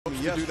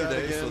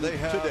yesterday, so they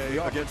have today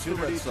the against the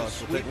Red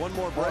Sox. We'll take one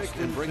more break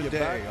and bring you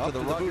back to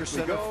the Rogers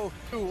Center.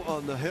 Go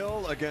on the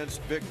hill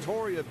against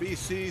Victoria,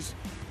 BC's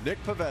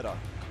Nick Pivetta.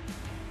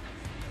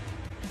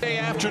 Day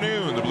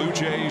afternoon, the Blue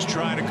Jays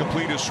trying to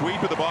complete a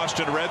sweep of the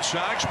Boston Red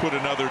Sox, put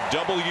another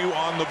W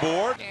on the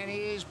board. And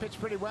he's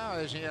pitched pretty well.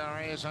 His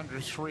ERA is under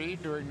 3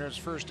 during those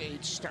first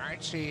 8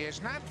 starts. He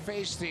has not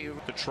faced the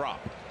Trop.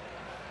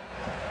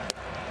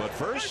 But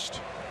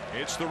first,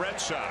 it's the Red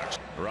Sox.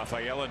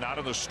 Rafaela not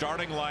in the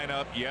starting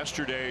lineup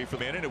yesterday for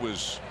the minute. It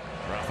was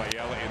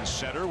Rafaela in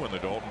center when the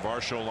Dalton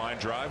Varsho line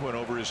drive went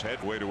over his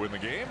head, way to win the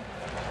game.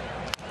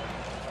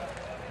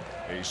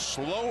 A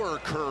slower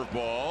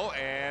curveball,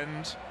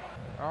 and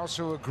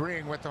also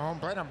agreeing with the home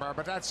plate umpire,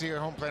 but that's the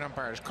home plate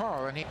umpire's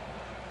call. And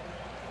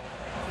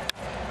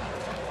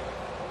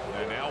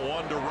now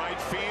one to right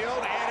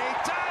field, and he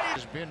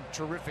dives. Has been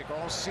terrific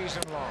all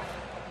season long.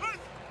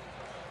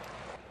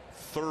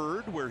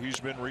 Third, where he's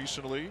been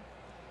recently.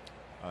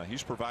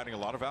 He's providing a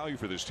lot of value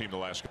for this team the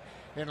last.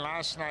 In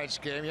last night's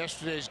game,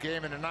 yesterday's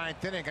game in the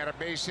 9th inning, got a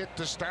base hit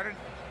to start it.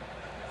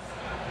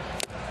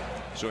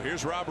 So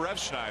here's Rob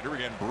Refsnyder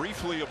again,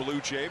 briefly a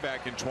Blue Jay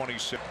back in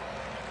 26.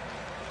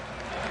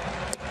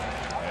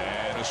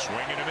 And a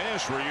swing and a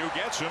miss. Ryu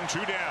gets him,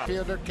 2 down.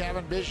 Fielder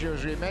Kevin Biggio,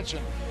 as we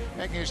mentioned,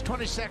 making his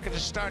 22nd to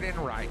start in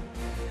right.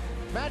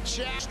 Matt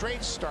Shack,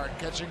 straight start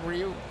catching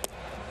Ryu.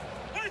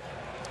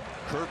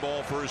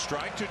 Curveball for a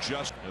strike to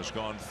Justin. Has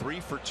gone 3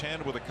 for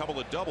 10 with a couple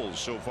of doubles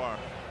so far.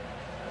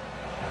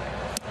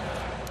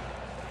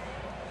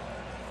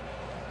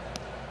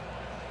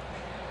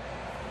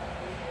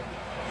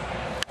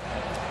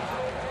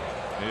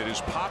 It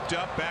is popped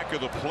up back of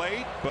the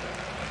plate, but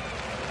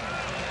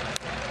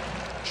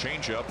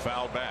changeup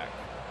fouled back.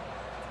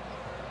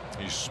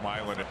 He's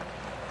smiling at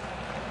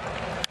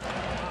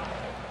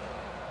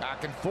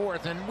back and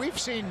forth, and we've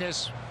seen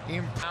this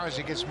as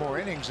he gets more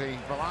innings. The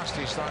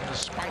velocity is starting to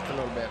spike a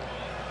little bit.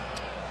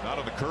 Not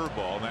on the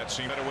curveball, and that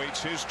seems that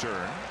awaits his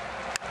turn.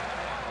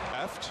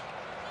 Left,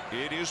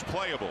 it is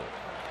playable.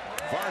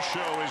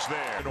 Varsho is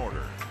there in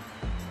order.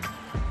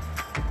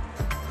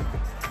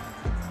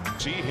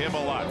 See him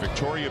a lot.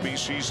 Victoria,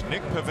 BC's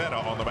Nick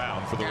Pivetta on the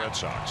mound for the Red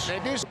Sox. They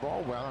do the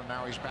ball well, and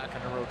now he's back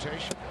in the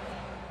rotation.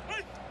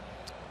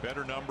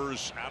 Better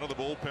numbers out of the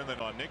bullpen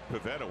than on Nick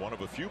Pivetta, one of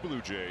a few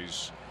Blue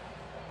Jays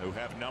who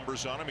have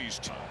numbers on him.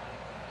 He's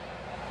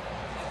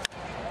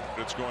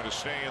it's going to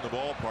stay in the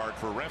ballpark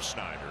for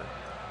Refsnyder,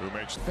 who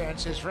makes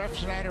defense is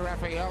Refsnyder,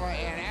 Rafaela,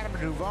 and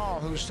Adam Duvall,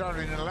 who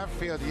started in left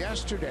field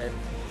yesterday.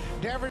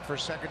 Denver for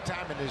second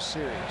time in this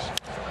series.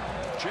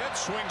 Jet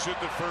swings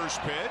at the first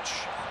pitch,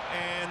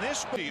 and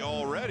this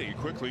already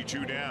quickly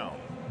 2 down.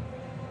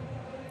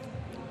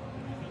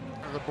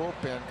 The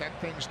bullpen got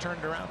things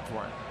turned around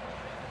for him.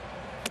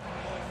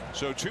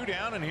 So 2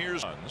 down, and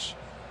here's runs.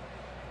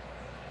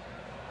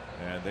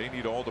 And they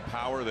need all the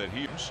power that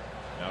he's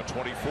now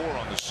 24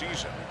 on the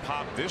season.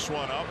 Pop this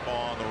one up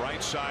on the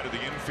right side of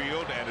the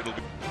infield, and it'll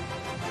be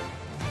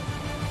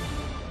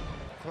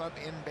club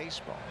in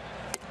baseball.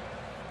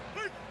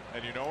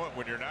 And you know what,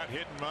 when you're not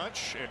hitting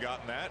much and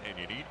gotten that, and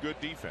you need good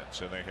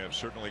defense, and they have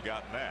certainly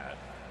gotten that.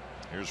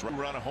 Here's a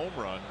home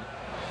run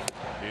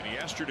in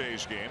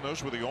yesterday's game.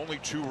 Those were the only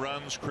 2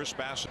 runs Chris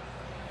Bassett.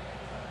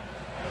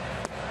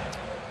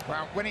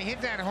 Well, when he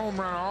hit that home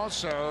run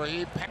also,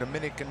 he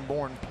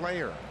Dominican-born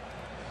player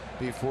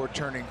before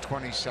turning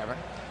 27.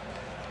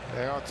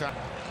 They all time.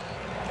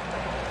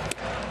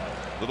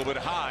 A little bit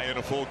high in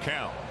a full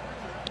count.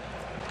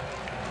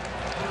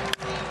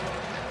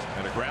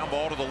 And a ground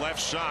ball to the left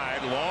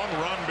side. Long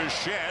run,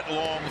 Bichette.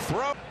 Long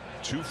throw.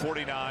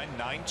 249,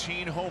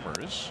 19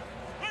 homers.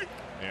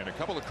 And a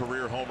couple of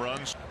career home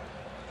runs.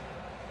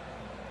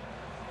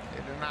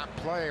 They did not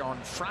play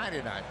on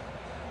Friday night.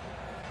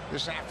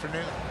 This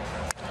afternoon.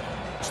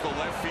 It's the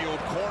left field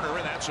corner,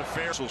 and that's a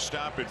fair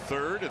stop at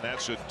third, and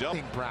that's a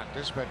double.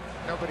 Practice, but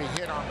nobody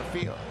hit on the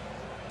field.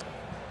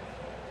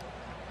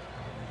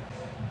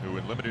 Who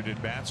in limited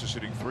at bats is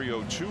hitting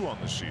 .302 on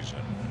the season.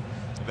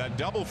 That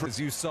double for, as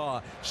you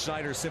saw,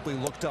 Schneider simply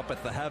looked up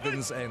at the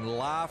heavens and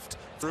laughed.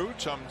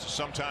 Fruit.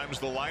 Sometimes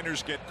the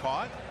liners get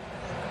caught.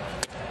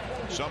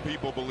 Some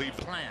people believe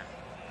the plan.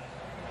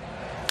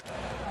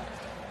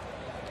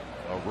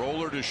 A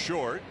roller to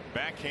short,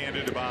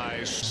 backhanded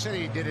by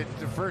City. Did it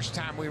the first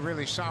time we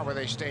really saw where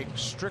they stayed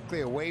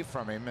strictly away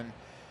from him, and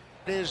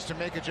it is to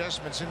make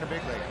adjustments in the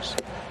big leagues.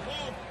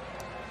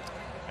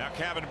 Now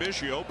Kevin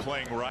Biggio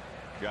playing right.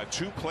 Got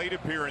 2 plate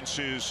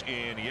appearances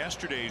in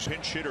yesterday's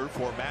pinch hitter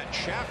for Matt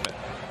Chapman,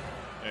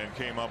 and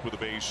came up with a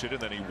base hit, and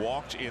then he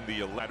walked in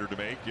the ladder to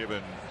make,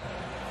 given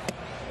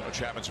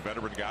Chapman's a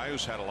veteran guy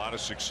who's had a lot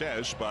of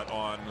success. But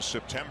on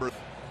September,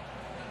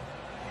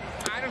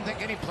 I don't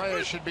think any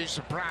player should be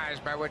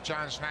surprised by what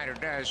John Schneider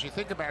does. You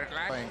think about it,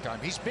 last playing time,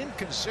 he's been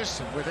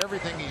consistent with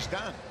everything he's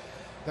done.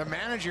 The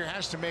manager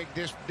has to make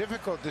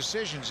difficult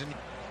decisions, and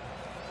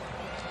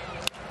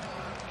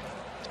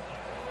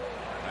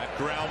that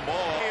ground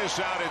ball is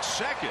out at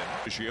second.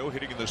 Biggio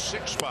hitting in the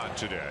 6th spot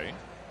today.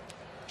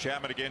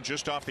 Chapman again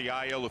just off the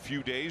IL a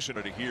few days, and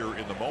here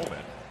in the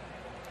moment.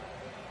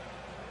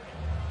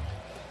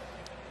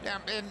 Yeah,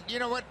 and you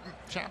know what?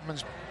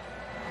 Chapman's.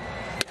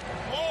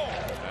 Oh!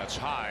 That's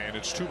high, and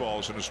it's 2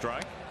 balls and a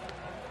strike.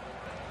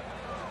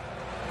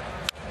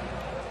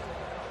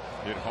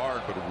 Hit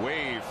hard, but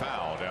way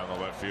foul down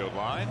the left field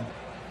line.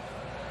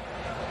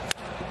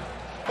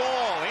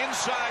 Ball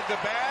inside the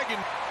bag,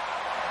 and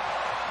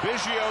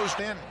Biggio's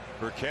in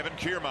for Kevin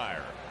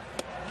Kiermaier.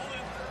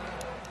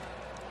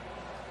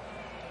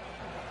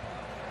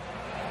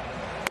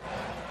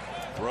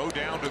 Throw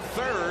down to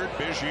third.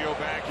 Biggio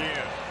back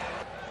in.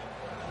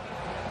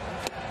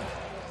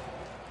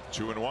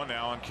 2-1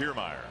 now on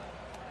Kiermaier.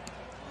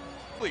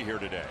 Here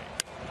today.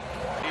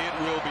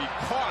 It will be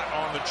caught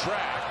on the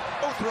track.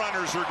 Both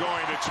runners are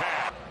going to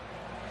tag.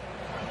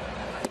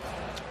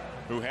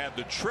 Who had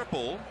the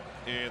triple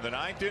in the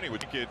 9th inning.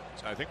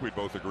 I think we'd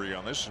both agree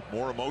on this.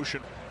 More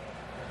emotion.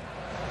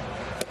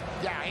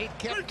 Yeah, he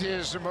kept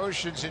his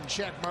emotions in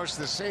check most of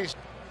the season.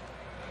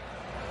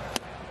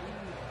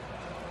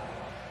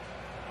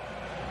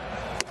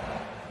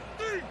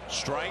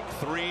 Strike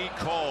 3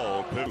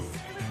 called.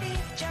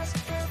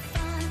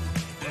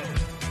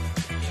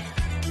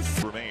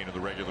 Remain in the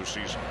regular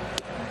season.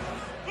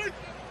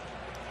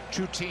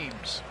 2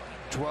 teams,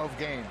 12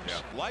 games.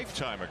 Yeah,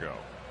 lifetime ago.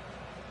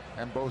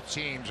 And both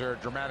teams are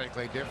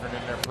dramatically different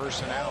in their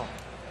personnel.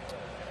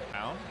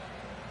 Now,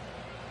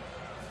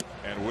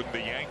 and wouldn't the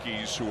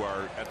Yankees, who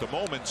are at the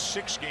moment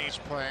 6 games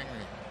playing,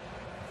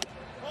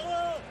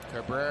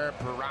 Cabrera,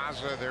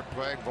 Peraza, they're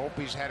playing.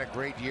 Volpe's had a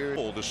great year.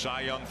 The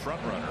Cy Young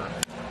frontrunner.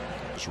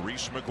 As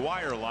Reese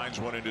McGuire lines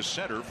one into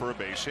center for a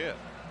base hit.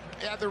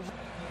 Yeah, the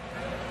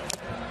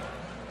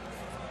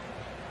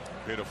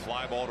hit a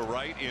fly ball to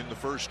right in the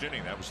 1st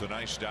inning. That was the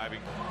nice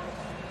diving.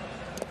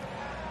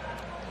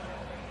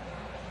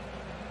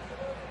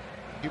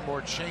 Few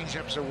more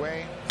changeups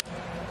away.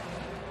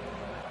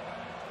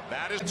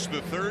 That is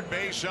the third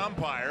base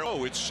umpire.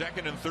 Oh, it's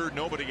 2nd and 3rd,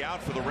 nobody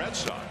out for the Red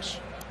Sox.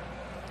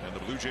 And the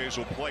Blue Jays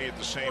will play it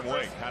the same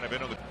way, kind of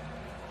into the.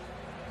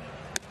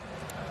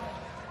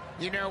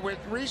 You know, with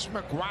Reese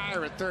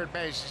McGuire at third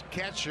base,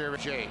 catcher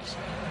Jays.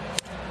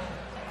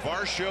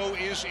 Varsho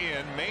is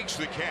in, makes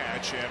the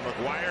catch, and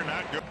McGuire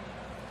not good.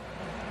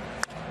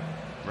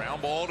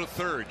 Ground ball to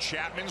third.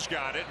 Chapman's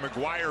got it.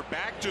 McGuire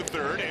back to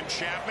third, and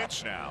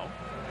Chapman's now.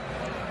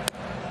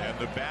 And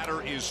the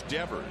batter is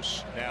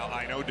Devers. Now,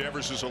 I know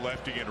Devers is a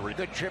lefty and a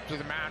good trip to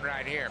the mound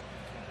right here.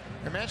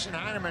 I mentioned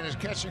Heineman is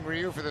catching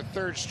Ryu for the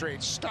 3rd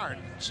straight start.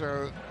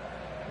 So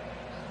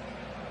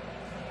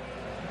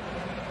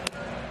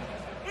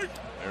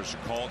there's a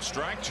called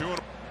strike. 2-1.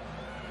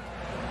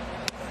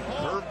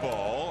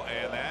 Curveball,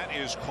 and that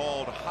is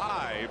called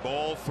high,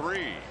 ball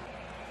 3.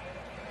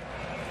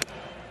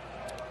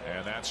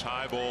 And that's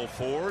high, ball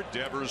 4.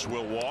 Devers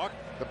will walk.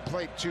 The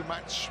plate too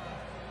much.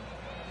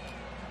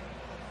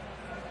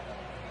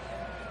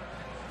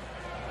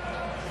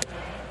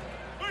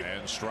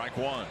 And strike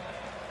 1.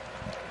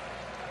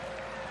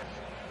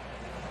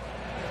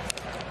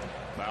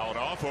 Fouled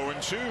off.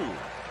 0-2.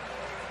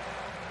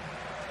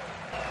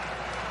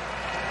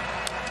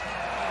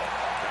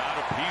 Got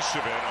a piece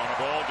of it on a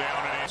ball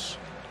down and ace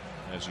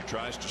as he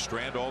tries to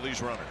strand all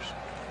these runners.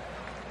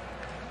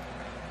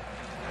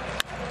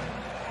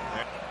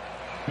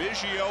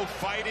 Biggio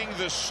fighting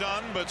the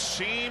sun, but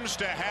seems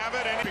to have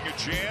it, and a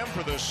jam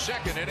for the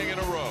 2nd inning in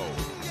a row.